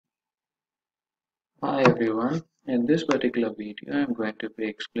Hi everyone, in this particular video I'm going to be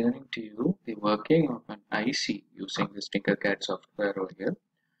explaining to you the working of an IC using this TinkerCAD software over here.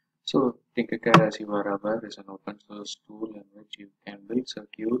 So TinkerCAD, as you are aware, is an open source tool in which you can build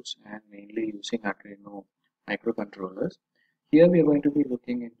circuits and mainly using Arduino microcontrollers. Here we are going to be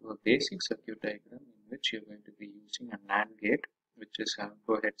looking into a basic circuit diagram in which you are going to be using a NAND gate which is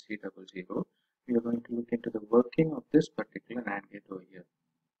 74HC00. We are going to look into the working of this particular NAND gate over here.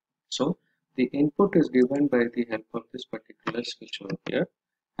 So the input is given by the help of this particular switch over here,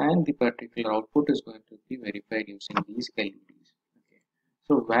 and the particular output is going to be verified using these LEDs. Okay.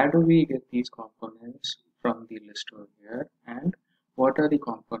 So where do we get these components from the list over here, and what are the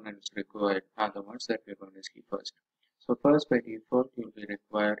components required are the ones that we're going to see first. So first, by default, you'll be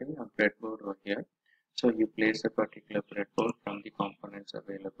requiring a breadboard over here. So you place a particular breadboard from the components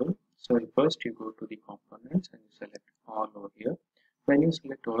available. So first you go to the components and you select all over here. When you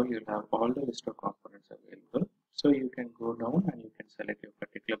select all, you'll have all the list of components available. So you can go down and you can select your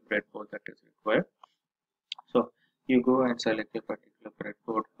particular breadboard that is required. So you go and select a particular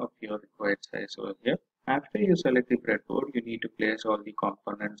breadboard of your required size over here. After you select the breadboard, you need to place all the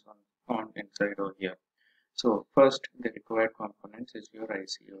components on inside over here. So first, the required components is your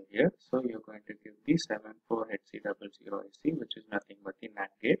IC over here. So you're going to give the 74HC00 IC, which is nothing but the NAND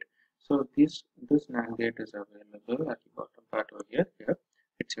gate. So this NAND gate is available at the bottom part over here. Here,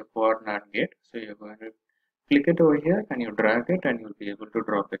 it's your quad NAND gate. So you're going to click it over here and you drag it and you'll be able to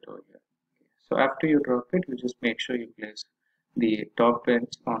drop it over here. So after you drop it, you just make sure you place the top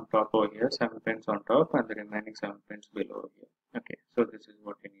pins on top over here, 7 pins on top, and the remaining 7 pins below over here. Okay, so this is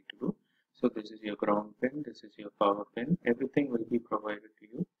what you need to do. So this is your ground pin, this is your power pin, everything will be provided to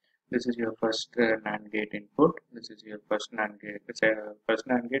you. This is your first NAND gate input, this is your first NAND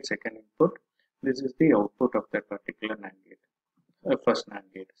gate, second input, this is the output of that particular NAND gate, first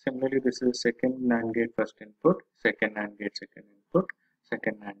NAND gate. Similarly, this is second NAND gate, first input, second NAND gate, second input,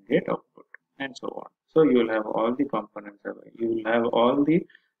 second NAND gate, output, and so on. So you will have all the components available, you will have all the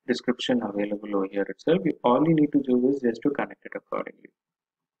description available over here itself. All you need to do is just to connect it accordingly.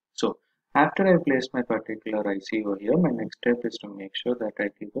 So after I place my particular IC over here, my next step is to make sure that I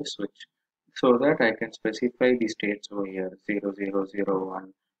give a switch so that I can specify the states over here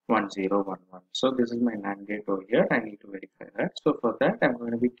 0001, 1011. So this is my NAND gate over here. I need to verify that. So for that, I'm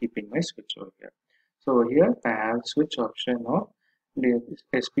going to be keeping my switch over here. So over here, I have switch option of the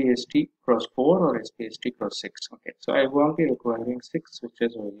SPST cross 4 or SPST cross 6. Okay, so I won't be requiring 6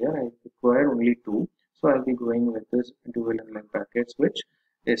 switches over here. I require only 2. So I'll be going with this dual inline packet switch.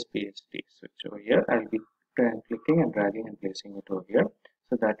 SPST switch over here. I'll be clicking and dragging and placing it over here.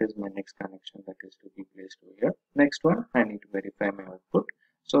 So that is my next connection that is to be placed over here. Next one, I need to verify my output.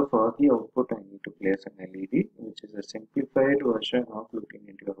 So for the output, I need to place an LED, which is a simplified version of looking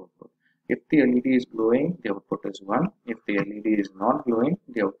into your output. If the LED is glowing, the output is 1. If the LED is not glowing,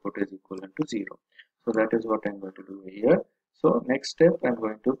 the output is equivalent to 0. So that is what I'm going to do here. So next step, I'm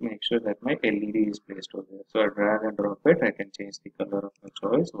going to make sure that my LED is placed over there. So I drag and drop it. I can change the color of my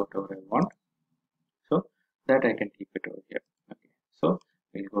choice, whatever I want. So that I can keep it over here. Okay. So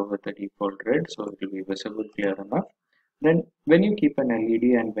we'll go with the default red, so it will be visible clear enough. Then when you keep an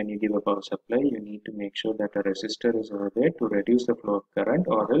LED and when you give a power supply, you need to make sure that a resistor is over there to reduce the flow of current,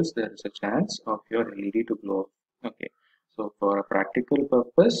 or else there is a chance of your LED to blow up. Okay. So for a practical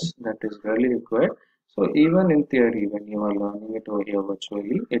purpose, that is really required. So even in theory, when you are learning it over here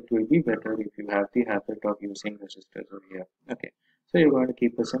virtually, it will be better if you have the habit of using resistors over here. Okay, so you're going to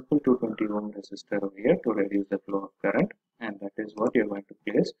keep a simple 220 ohm resistor over here to reduce the flow of current, and that is what you're going to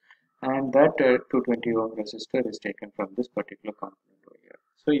place. And that 220 ohm resistor is taken from this particular component over here.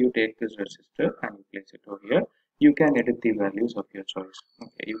 So you take this resistor and you place it over here. You can edit the values of your choice.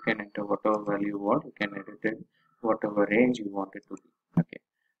 Okay, you can enter whatever value you want. You can edit it whatever range you want it to be. Okay.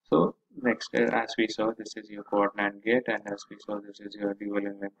 So next, as we saw, this is your quad NAND gate, and as we saw, this is your dual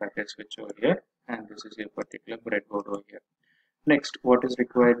inline packet switch over here, and this is your particular breadboard over here. Next, what is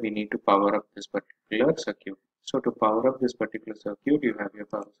required? We need to power up this particular circuit. So to power up this particular circuit, you have your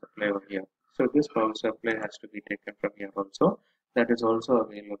power supply over here. So this power supply has to be taken from here also. That is also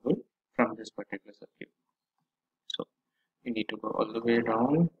available from this particular circuit. So you need to go all the way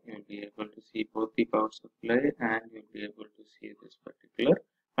down. You'll be able to see both the power supply and you'll be able to see this particular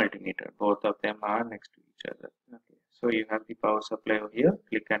multimeter. Both of them are next to each other. Okay. So you have the power supply over here.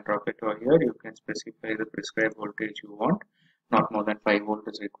 Click and drop it over here. You can specify the prescribed voltage you want. Not more than 5 volt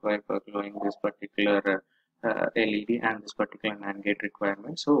is required for glowing this particular LED and this particular NAND gate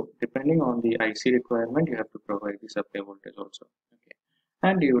requirement. So depending on the IC requirement, you have to provide the supply voltage also. Okay.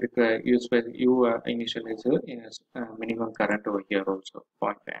 And you require initialize a minimum current over here also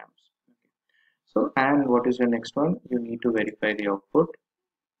 0.5 amps. Okay. So, and what is the next one? You need to verify the output,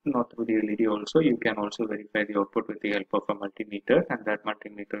 not through the LED also. You can also verify the output with the help of a multimeter, and that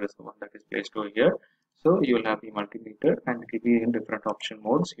multimeter is the one that is placed over here. So you will have the multimeter and it will be in different option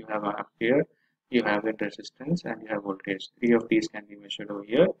modes. You have ampere, you have in resistance, and you have voltage. Three of these can be measured over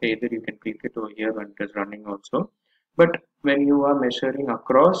here. Either you can click it over here when it is running also. But when you are measuring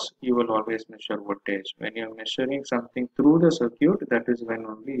across, you will always measure voltage. When you are measuring something through the circuit, that is when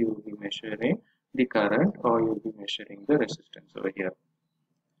only you will be measuring the current, or you will be measuring the resistance over here.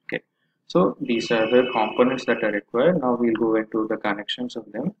 Okay, so these are the components that are required. Now we'll go into the connections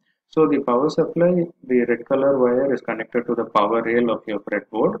of them. So the power supply, the red color wire is connected to the power rail of your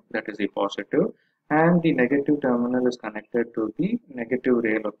breadboard, that is the positive, and the negative terminal is connected to the negative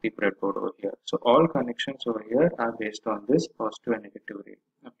rail of the breadboard over here. So all connections over here are based on this positive and negative rail.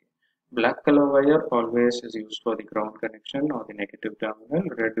 Okay. Black color wire always is used for the ground connection or the negative terminal.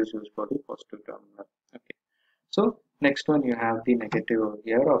 Red is used for the positive terminal. Okay. So next one, you have the negative over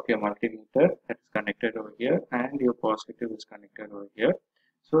here of your multimeter that is connected over here, and your positive is connected over here.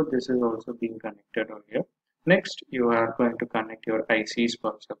 So this is also being connected over here. Next, you are going to connect your IC's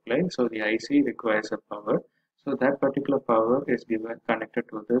power supply. So the IC requires a power. So that particular power is connected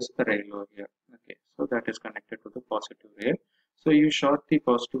to this rail over here. Okay, so that is connected to the positive rail. So you short the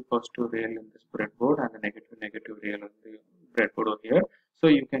positive rail in this breadboard and the negative rail on the breadboard over here. So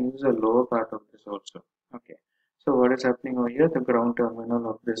you can use a lower part of this also. Okay. So what is happening over here? The ground terminal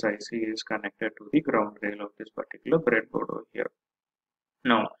of this IC is connected to the ground rail of this particular breadboard over here.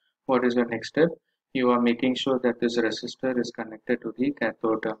 Now, what is the next step? You are making sure that this resistor is connected to the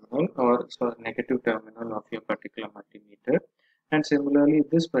cathode terminal or negative terminal of your particular multimeter. And similarly,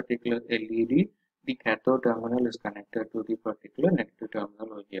 this particular LED, the cathode terminal is connected to the particular negative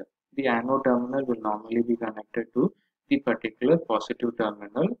terminal over here. The anode terminal will normally be connected to the particular positive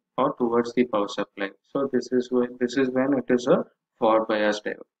terminal or towards the power supply. So this is when it is a forward bias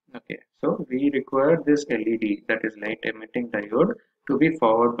diode. Okay, so we require this LED, that is light emitting diode, to be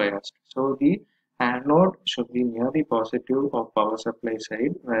forward biased. So the anode should be near the positive of power supply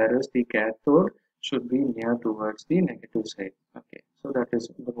side, whereas the cathode should be near towards the negative side. Okay, so that is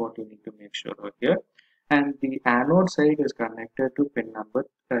what you need to make sure over here. And the anode side is connected to pin number,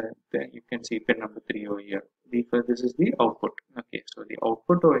 you can see pin number 3 over here. This is the output. Okay, so the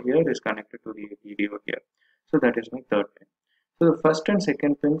output over here is connected to the LED over here. So that is my third pin. So the first and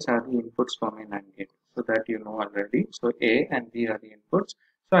second pins are the inputs for my NAND gate. So that you know already. So A and B are the inputs.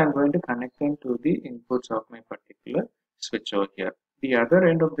 So I'm going to connect them to the inputs of my particular switch over here. The other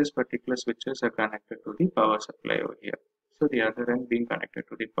end of this particular switches are connected to the power supply over here. So the other end being connected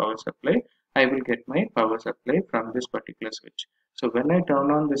to the power supply, I will get my power supply from this particular switch. So when I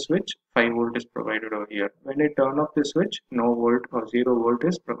turn on the switch, 5 volt is provided over here. When I turn off the switch, no volt or 0 volt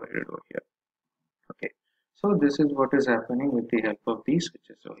is provided over here. Okay, so this is what is happening with the help of these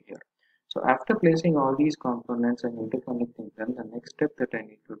switches over here. So after placing all these components and interconnecting them, the next step that I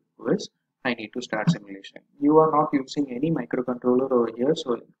need to do is I need to start simulation. You are not using any microcontroller over here,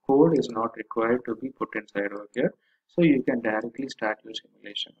 so code is not required to be put inside over here. So you can directly start your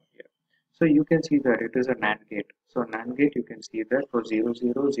simulation over here. So you can see that it is a NAND gate. So NAND gate, you can see that for 0,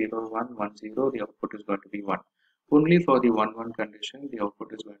 0, 0, 1, 1, 0, the output is going to be 1. Only for the 1, 1 condition, the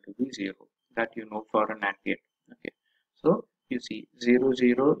output is going to be 0. That you know for a NAND gate. Okay. So you see 0,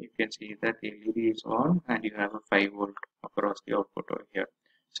 0, you can see that the LED is on and you have a 5 volt across the output over here.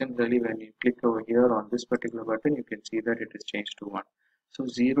 Similarly, when you click over here on this particular button, you can see that it is changed to 1. So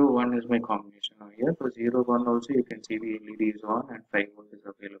 0, 1 is my combination over here. For 0, 1 also, you can see the LED is on and 5 volt is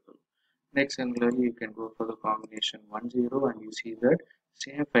available. Next, similarly, you can go for the combination 1, 0 and you see that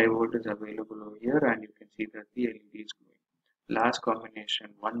same 5 volt is available over here and you can see that the LED is going. Last combination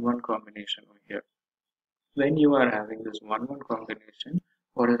 1, 1 combination over here. When you are having this 1, 1 combination,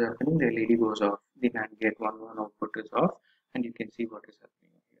 what is happening? The LED goes off. The NAND gate 1, 1 output is off and you can see what is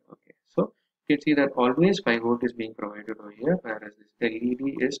happening over here. Okay, so you can see that always 5 volt is being provided over here, whereas this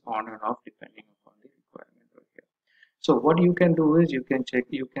LED is on and off depending upon the requirement over here. So what you can do is you can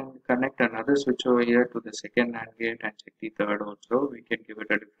connect another switch over here to the second NAND gate and check the third also. We can give it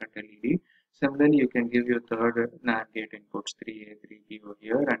a different LED. Similarly, you can give your third NAND gate inputs 3A, 3B over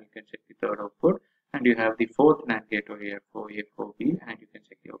here and you can check the third output. And you have the fourth NAND gate over here, 4A, 4B, and you can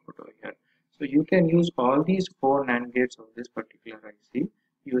check the output over here. So you can use all these 4 NAND gates of this particular IC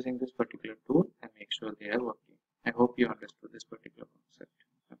using this particular tool and make sure they are working. I hope you understood.